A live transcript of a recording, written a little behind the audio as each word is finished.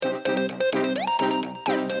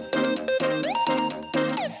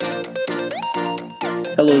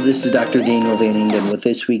Hello, this is Dr. Daniel Van Ingen with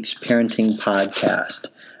this week's parenting podcast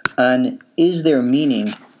on is there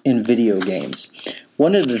meaning in video games?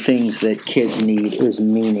 One of the things that kids need is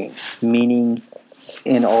meaning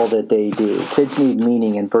in all that they do. Kids need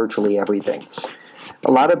meaning in virtually everything.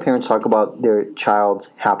 A lot of parents talk about their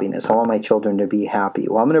child's happiness. I want my children to be happy.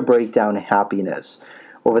 Well, I'm going to break down happiness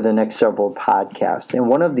over the next several podcasts. And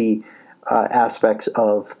one of the aspects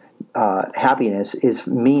of happiness is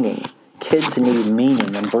meaning. Kids need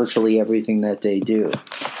meaning in virtually everything that they do.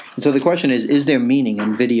 And so the question is there meaning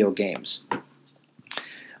in video games?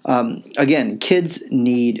 Again, kids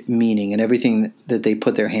need meaning in everything that they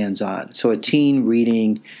put their hands on. So a teen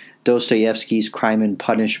reading Dostoevsky's Crime and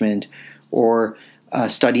Punishment or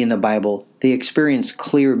studying the Bible, they experience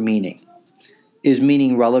clear meaning. Is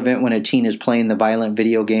meaning relevant when a teen is playing the violent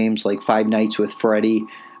video games like Five Nights with Freddy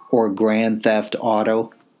or Grand Theft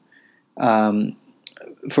Auto?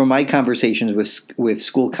 From my conversations with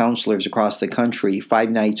school counselors across the country,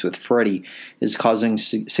 Five Nights with Freddy is causing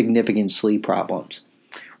significant sleep problems.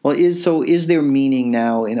 Well, is there meaning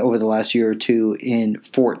now over the last year or two in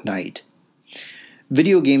Fortnite?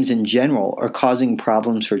 Video games in general are causing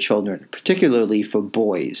problems for children, particularly for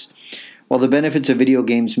boys. While the benefits of video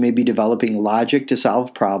games may be developing logic to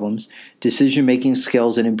solve problems, decision-making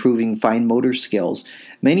skills, and improving fine motor skills,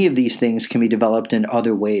 many of these things can be developed in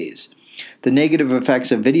other ways. The negative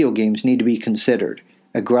effects of video games need to be considered.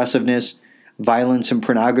 Aggressiveness, violence and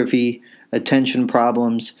pornography, attention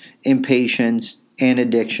problems, impatience, and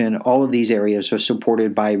addiction, all of these areas are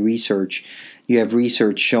supported by research. You have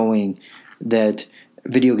research showing that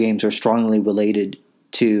video games are strongly related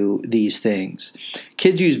to these things.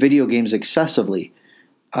 Kids use video games excessively,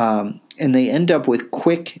 and they end up with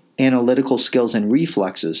quick analytical skills and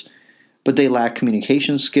reflexes, but they lack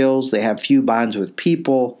communication skills, they have few bonds with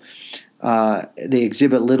people, they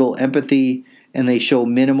exhibit little empathy, and they show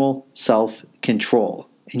minimal self-control.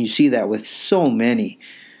 And you see that with so many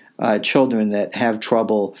children that have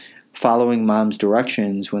trouble following mom's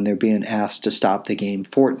directions when they're being asked to stop the game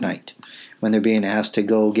Fortnite, when they're being asked to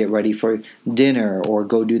go get ready for dinner or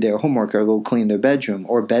go do their homework or go clean their bedroom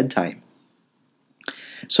or bedtime.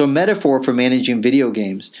 So a metaphor for managing video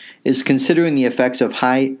games is considering the effects of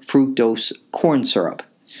high fructose corn syrup,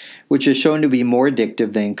 which is shown to be more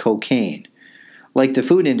addictive than cocaine. Like the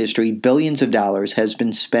food industry, billions of dollars has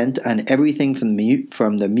been spent on everything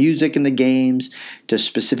from the music in the games, to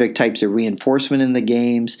specific types of reinforcement in the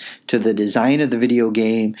games, to the design of the video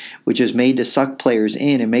game, which is made to suck players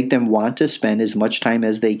in and make them want to spend as much time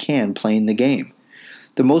as they can playing the game.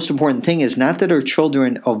 The most important thing is not that our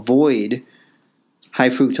children avoid high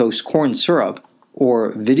fructose corn syrup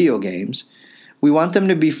or video games. We want them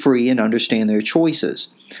to be free and understand their choices.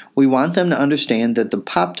 We want them to understand that the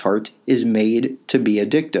Pop-Tart is made to be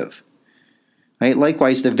addictive. Right?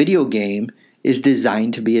 Likewise, the video game is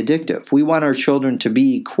designed to be addictive. We want our children to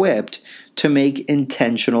be equipped to make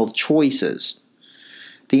intentional choices.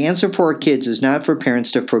 The answer for our kids is not for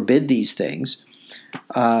parents to forbid these things,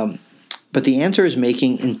 but the answer is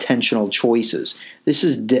making intentional choices. This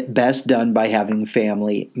is best done by having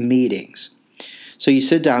family meetings. So you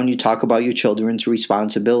sit down, you talk about your children's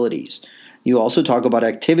responsibilities. You also talk about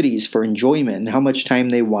activities for enjoyment and how much time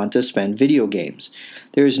they want to spend video games.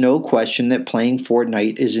 There is no question that playing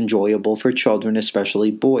Fortnite is enjoyable for children,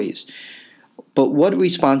 especially boys. But what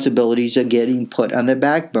responsibilities are getting put on the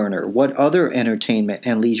back burner? What other entertainment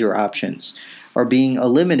and leisure options are being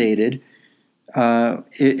eliminated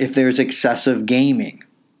if there's excessive gaming?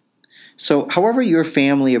 So however your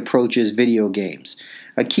family approaches video games,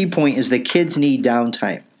 a key point is that kids need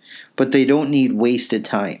downtime, but they don't need wasted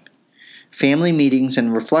time. Family meetings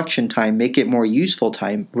and reflection time make it more useful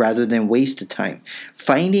time rather than wasted time.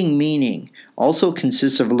 Finding meaning also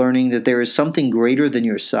consists of learning that there is something greater than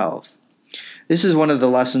yourself. This is one of the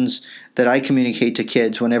lessons that I communicate to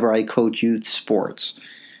kids whenever I coach youth sports.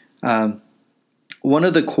 One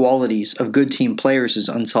of the qualities of good team players is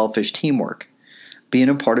unselfish teamwork. Being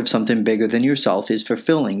a part of something bigger than yourself is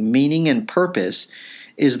fulfilling. Meaning and purpose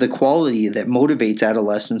is the quality that motivates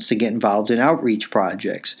adolescents to get involved in outreach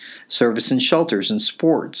projects, service in shelters, and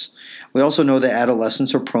sports. We also know that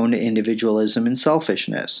adolescents are prone to individualism and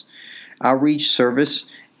selfishness. Outreach, service,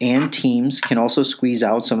 and teams can also squeeze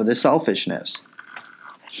out some of the selfishness.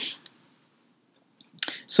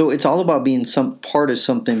 So it's all about being some part of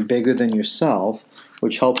something bigger than yourself,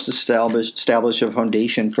 which helps establish a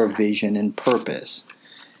foundation for vision and purpose.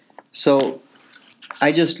 So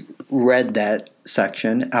I just read that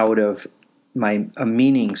section out of a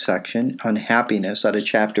meaning section on happiness out of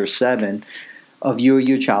chapter 7 of You're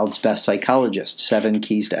Your Child's Best Psychologist, 7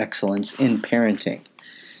 Keys to Excellence in Parenting.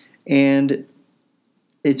 And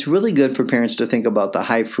it's really good for parents to think about the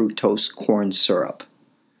high fructose corn syrup,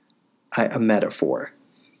 a metaphor.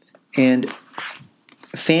 And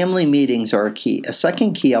family meetings are a key. A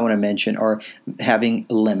second key I want to mention are having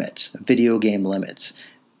limits, video game limits.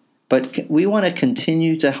 But we want to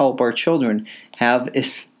continue to help our children have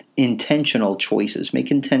intentional choices,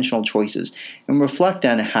 make intentional choices, and reflect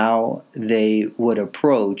on how they would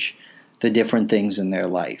approach the different things in their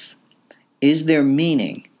life. Is there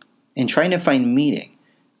meaning? And trying to find meaning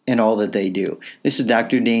in all that they do. This is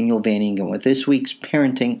Dr. Daniel Van Ingen with this week's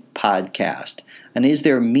Parenting Podcast. And is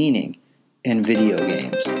there meaning in video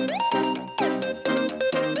games?